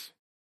ways.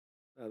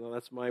 No,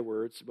 that's my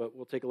words, but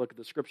we'll take a look at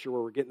the scripture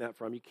where we're getting that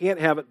from. You can't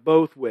have it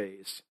both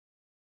ways.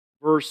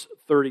 Verse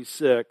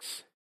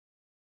 36.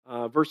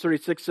 Verse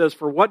 36 says,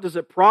 "For what does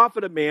it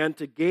profit a man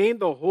to gain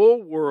the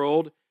whole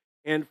world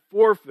and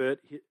forfeit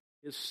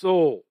his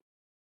soul?"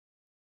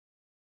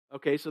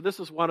 Okay, so this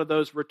is one of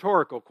those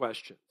rhetorical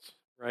questions,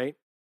 right?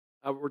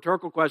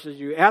 Rhetorical questions,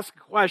 you ask a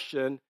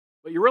question,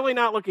 but you're really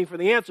not looking for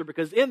the answer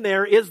because in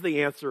there is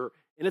the answer,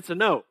 and it's a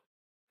no.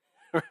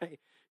 Right?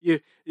 You're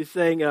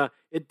saying,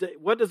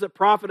 what does it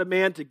profit a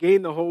man to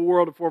gain the whole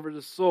world and forfeit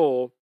his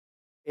soul?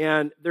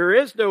 And there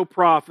is no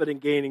profit in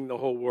gaining the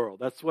whole world.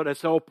 That's the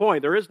whole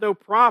point. There is no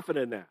profit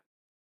in that.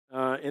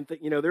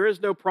 There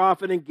is no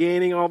profit in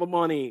gaining all the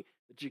money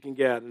that you can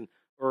get,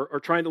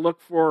 or trying to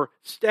look for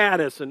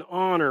status and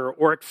honor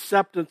or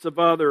acceptance of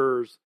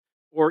others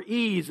or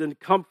ease and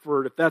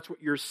comfort if that's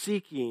what you're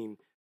seeking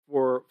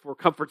for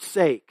comfort's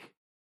sake.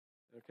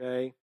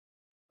 Okay?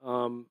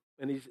 And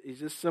he's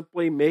just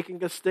simply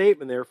making a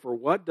statement there, for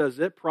what does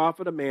it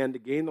profit a man to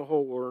gain the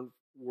whole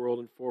world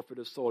and forfeit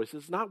his soul? He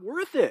says, it's not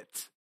worth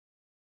it.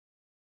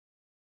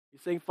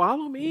 He's saying,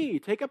 follow me.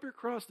 Take up your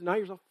cross, deny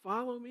yourself,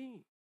 follow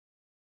me.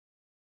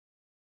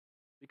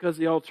 Because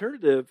the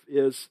alternative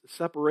is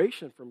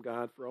separation from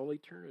God for all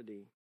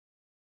eternity.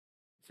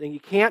 He's saying you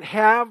can't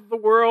have the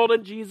world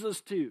and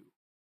Jesus too.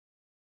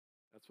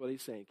 That's what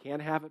he's saying.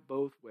 Can't have it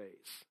both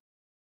ways.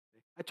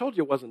 I told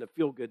you it wasn't a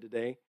feel good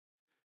today,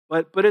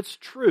 but it's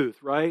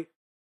truth, right?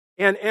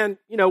 And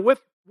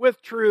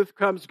with truth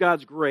comes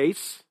God's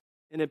grace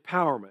and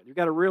empowerment. You've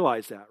got to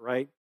realize that,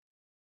 right?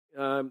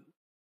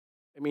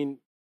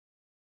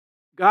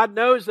 God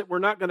knows that we're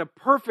not going to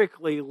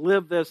perfectly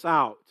live this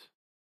out.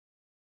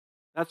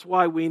 That's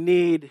why we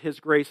need His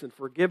grace and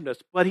forgiveness.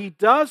 But He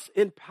does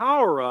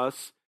empower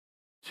us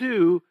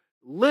to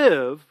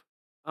live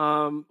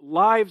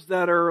lives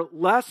that are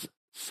less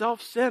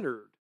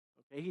self-centered.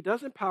 Okay? He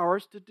does empower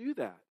us to do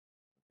that.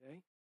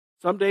 Okay?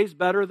 Some days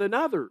better than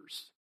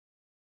others.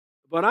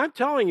 But I'm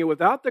telling you,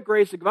 without the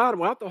grace of God and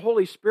without the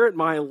Holy Spirit in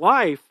my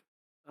life,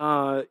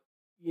 I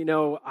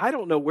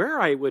don't know where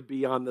I would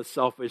be on the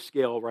selfish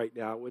scale right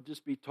now. It would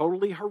just be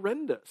totally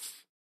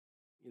horrendous.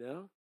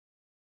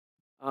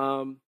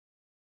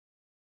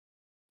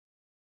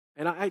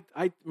 And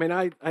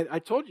I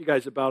told you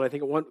guys about, I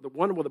think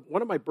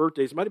one of my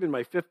birthdays, it might have been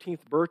my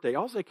 15th birthday.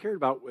 All I cared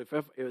about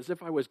was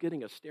if I was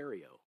getting a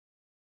stereo.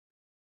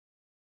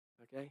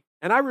 Okay?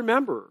 And I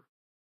remember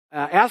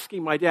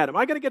asking my dad, am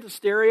I going to get the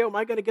stereo? Am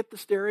I going to get the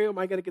stereo? Am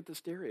I going to get the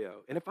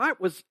stereo? And if I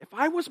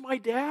was my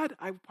dad,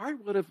 I probably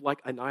would have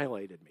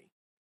annihilated me.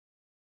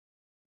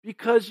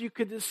 Because you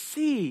could just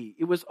see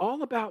it was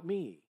all about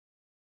me.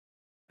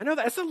 I know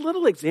that's a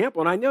little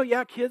example, and I know,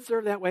 kids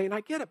are that way, and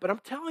I get it, but I'm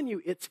telling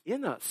you, it's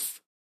in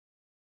us.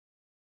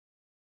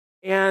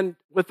 And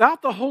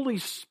without the Holy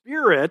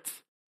Spirit,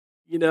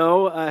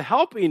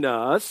 helping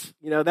us,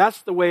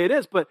 that's the way it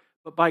is. But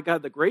by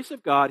God, the grace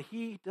of God,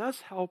 He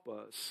does help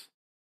us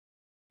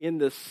in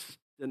this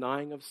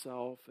denying of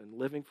self and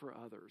living for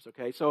others.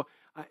 Okay, so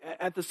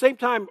at the same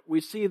time,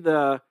 we see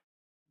the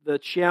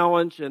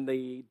challenge and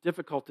the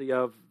difficulty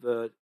of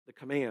the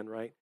command,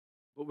 right?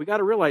 But we got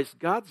to realize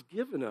God's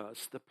given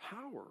us the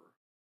power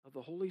of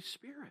the Holy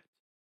Spirit.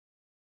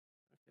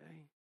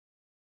 Okay?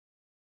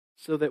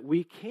 So that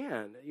we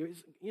can.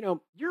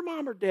 Your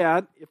mom or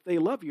dad, if they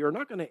love you, are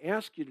not going to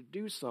ask you to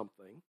do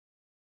something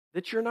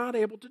that you're not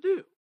able to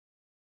do.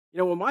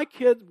 When my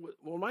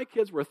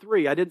kids were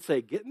 3, I didn't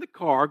say, get in the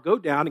car, go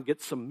down and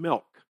get some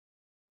milk.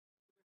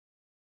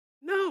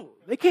 No,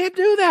 they can't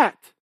do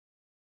that.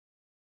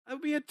 I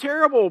would be a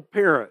terrible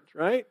parent,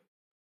 right?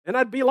 And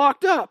I'd be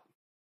locked up.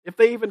 If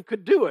they even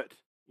could do it,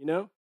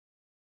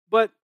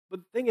 But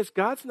the thing is,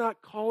 God's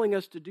not calling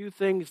us to do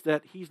things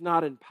that He's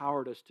not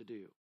empowered us to do.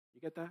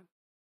 You get that?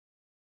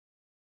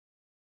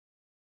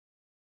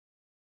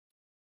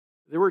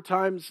 There were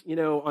times,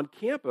 on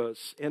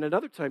campus, and at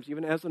other times,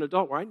 even as an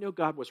adult, where I know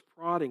God was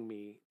prodding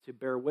me to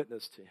bear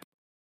witness to Him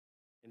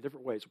in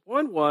different ways.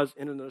 One was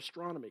in an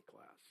astronomy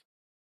class.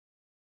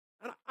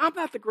 And I'm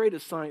not the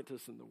greatest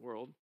scientist in the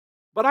world,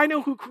 but I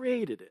know who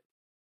created it.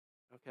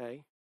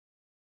 Okay?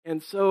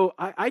 And so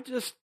I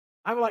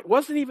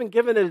wasn't even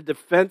given a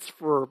defense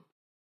for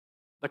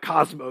the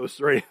cosmos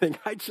or anything.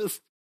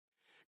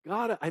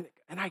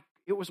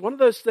 It it was one of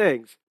those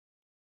things,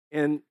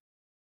 and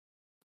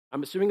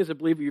I'm assuming as a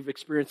believer you've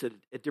experienced it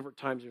at different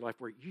times in your life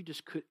where you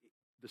just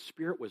the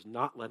Spirit was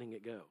not letting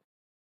it go.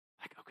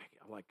 Like, okay,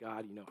 I'm like,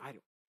 God,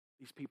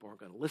 these people aren't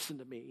going to listen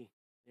to me.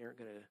 They aren't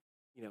going to,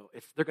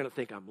 they're going to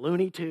think I'm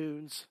Looney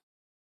Tunes,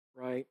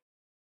 right?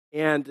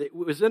 And it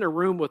was in a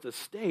room with a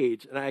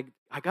stage, and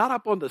I got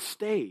up on the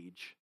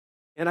stage,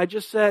 and I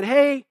just said,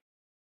 hey,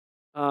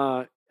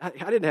 I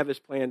didn't have this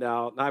planned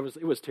out, and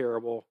it was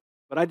terrible,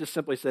 but I just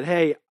simply said,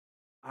 hey,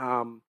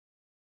 I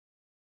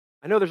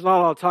know there's not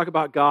a lot of talk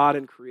about God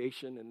and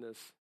creation in this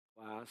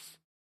class,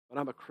 but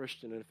I'm a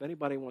Christian, and if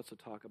anybody wants to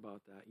talk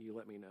about that, you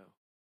let me know.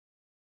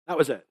 That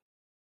was it.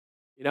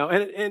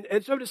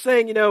 And so I'm just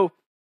saying, God,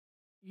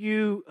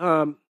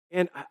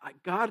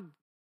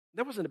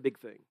 that wasn't a big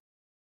thing.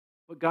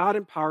 But God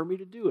empowered me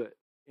to do it.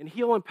 And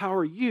He'll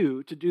empower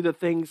you to do the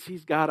things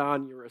He's got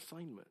on your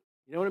assignment.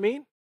 You know what I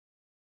mean?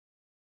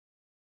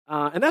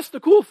 And that's the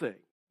cool thing.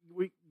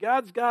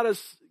 God's got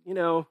us,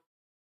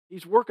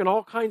 He's working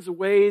all kinds of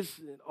ways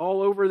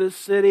all over this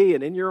city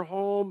and in your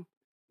home,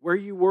 where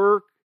you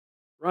work,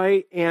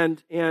 right?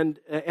 And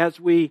as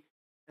we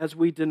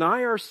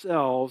deny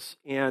ourselves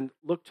and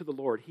look to the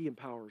Lord, He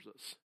empowers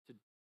us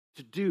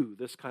to do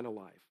this kind of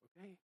life,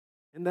 okay?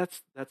 And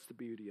that's the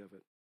beauty of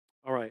it.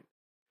 All right.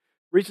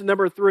 Reason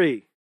number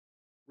 3.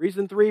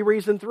 Reason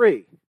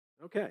three.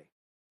 Okay.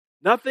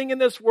 Nothing in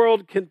this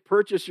world can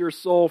purchase your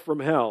soul from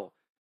hell.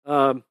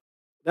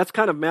 That's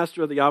kind of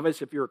master of the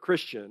obvious if you're a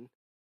Christian,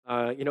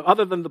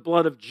 other than the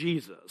blood of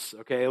Jesus,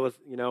 okay?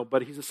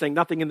 But he's just saying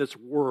nothing in this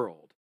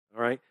world,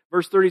 all right?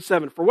 Verse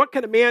 37, for what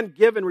can a man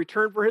give in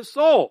return for his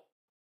soul?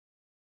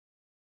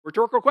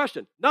 Rhetorical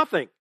question.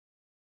 Nothing.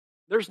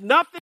 There's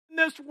nothing in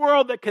this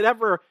world that could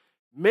ever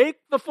make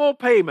the full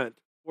payment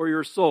for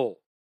your soul.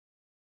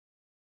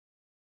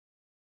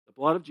 The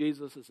blood of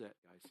Jesus is it,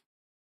 guys.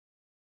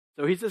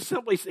 So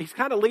he's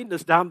kind of leading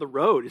us down the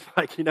road. He's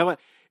like, you know what?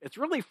 It's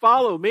really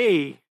follow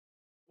me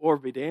or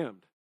be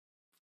damned.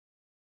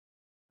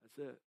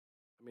 That's it.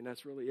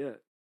 That's really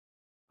it.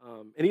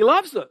 And He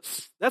loves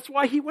us. That's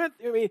why He went.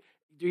 Do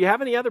you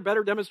have any other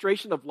better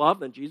demonstration of love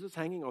than Jesus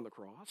hanging on the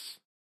cross?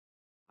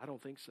 I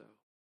don't think so.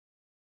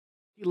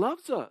 He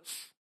loves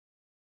us.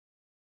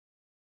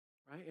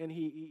 Right? And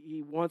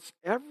he wants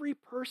every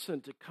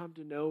person to come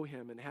to know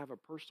Him and have a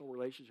personal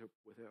relationship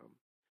with Him.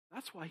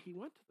 That's why He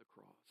went to the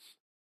cross.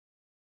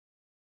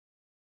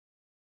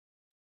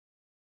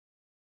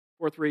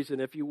 Fourth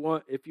reason, if you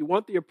want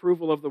the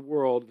approval of the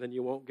world, then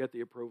you won't get the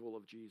approval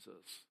of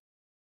Jesus.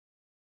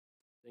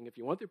 And if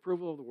you want the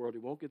approval of the world,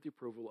 you won't get the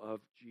approval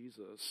of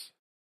Jesus.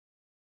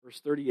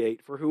 Verse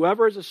 38, for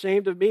whoever is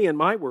ashamed of me and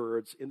my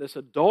words in this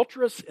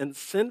adulterous and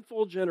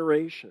sinful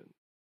generation,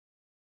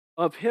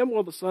 of him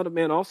will the Son of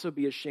Man also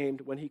be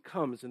ashamed when He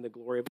comes in the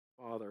glory of the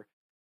Father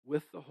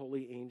with the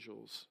holy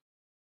angels.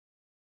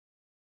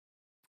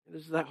 And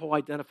this is that whole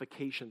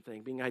identification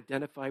thing, being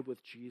identified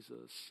with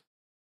Jesus.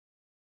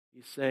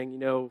 He's saying,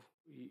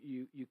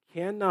 you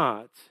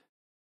cannot,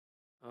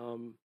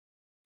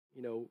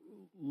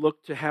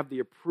 look to have the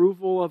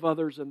approval of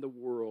others in the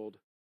world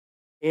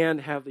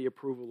and have the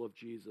approval of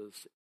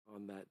Jesus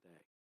on that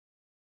day.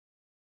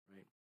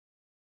 Right?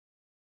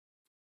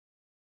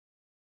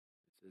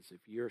 It says,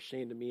 if you're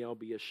ashamed of me, I'll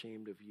be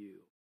ashamed of you.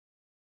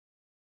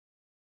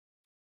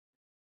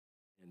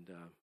 And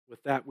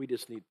with that, we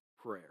just need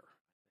prayer.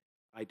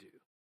 I do.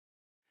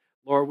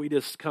 Lord, we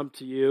just come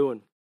to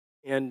You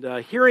and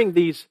hearing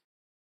these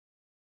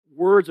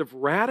words of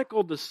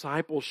radical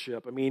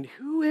discipleship.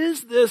 Who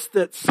is this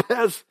that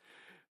says,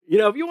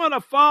 if you want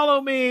to follow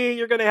me,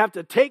 you're going to have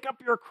to take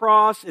up your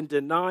cross and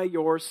deny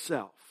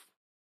yourself?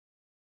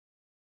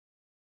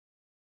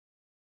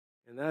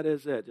 And that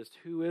is it. Just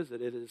who is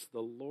it? It is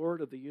the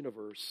Lord of the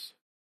universe.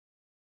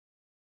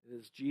 It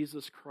is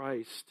Jesus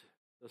Christ,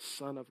 the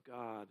Son of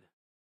God,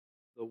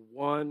 the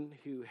one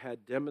who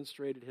had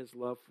demonstrated His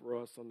love for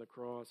us on the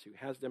cross, who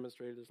has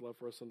demonstrated His love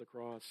for us on the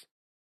cross,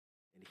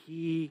 and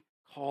He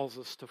calls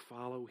us to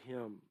follow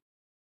Him.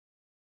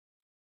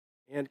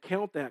 And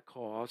count that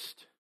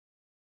cost,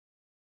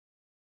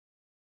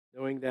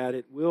 knowing that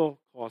it will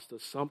cost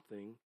us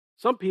something.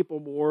 Some people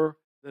more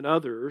than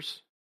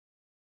others,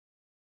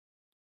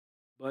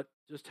 but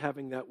just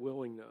having that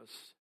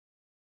willingness.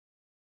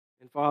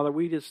 And Father,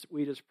 we just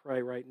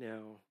pray right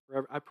now.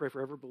 I pray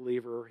for every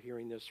believer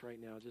hearing this right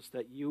now, just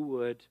that You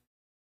would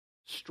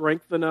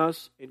strengthen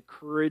us,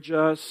 encourage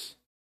us.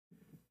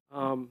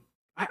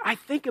 I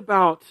think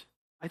about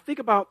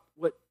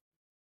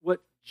what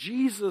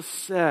Jesus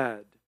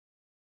said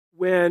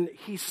when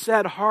He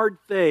said hard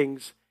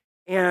things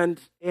and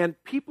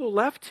people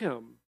left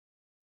Him.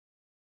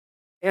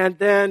 And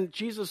then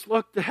Jesus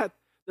looked at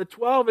the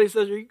 12 and He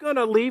says, are you going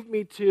to leave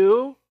me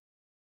too?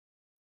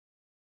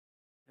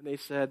 And they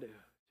said,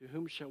 to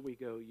whom shall we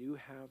go? You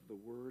have the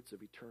words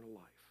of eternal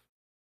life.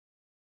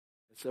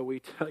 And so we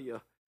tell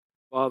You,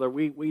 Father,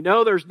 we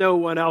know there's no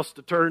one else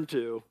to turn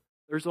to.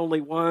 There's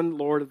only one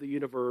Lord of the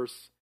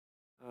universe.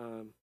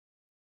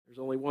 There's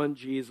only one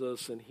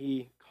Jesus, and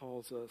He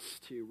calls us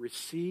to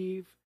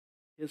receive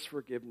His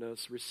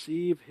forgiveness,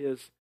 receive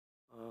His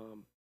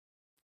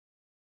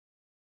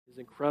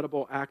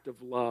incredible act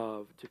of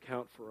love to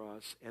count for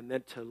us, and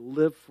then to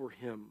live for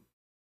Him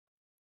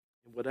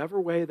in whatever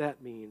way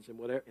that means, in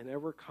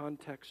whatever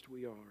context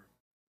we are.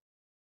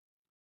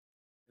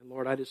 And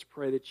Lord, I just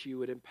pray that you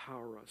would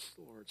empower us,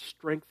 Lord.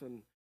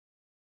 Strengthen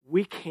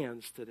weak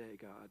hands today,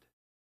 God,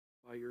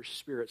 by your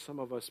Spirit. Some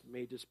of us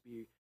may just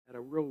be at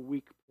a real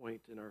weak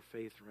point in our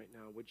faith right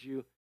now. Would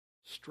you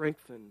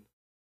strengthen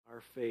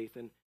our faith?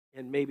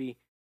 And maybe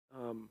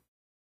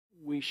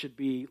we should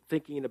be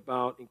thinking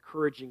about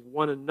encouraging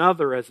one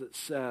another, as it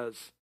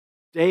says,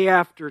 day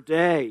after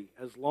day,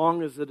 as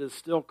long as it is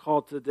still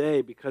called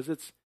today, because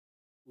it's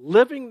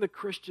living the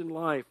Christian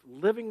life,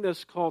 living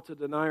this call to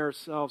deny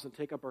ourselves and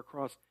take up our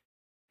cross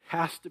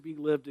has to be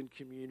lived in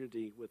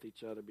community with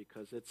each other,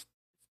 because it's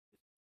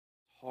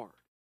hard,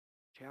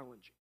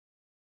 challenging.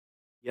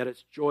 Yet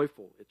it's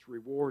joyful, it's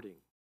rewarding.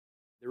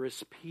 There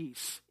is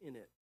peace in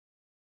it.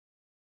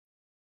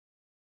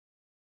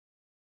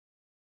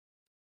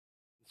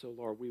 And so,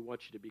 Lord, we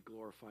want you to be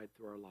glorified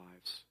through our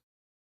lives.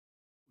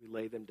 We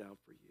lay them down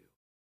for you.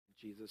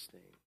 In Jesus'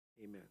 name,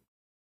 amen.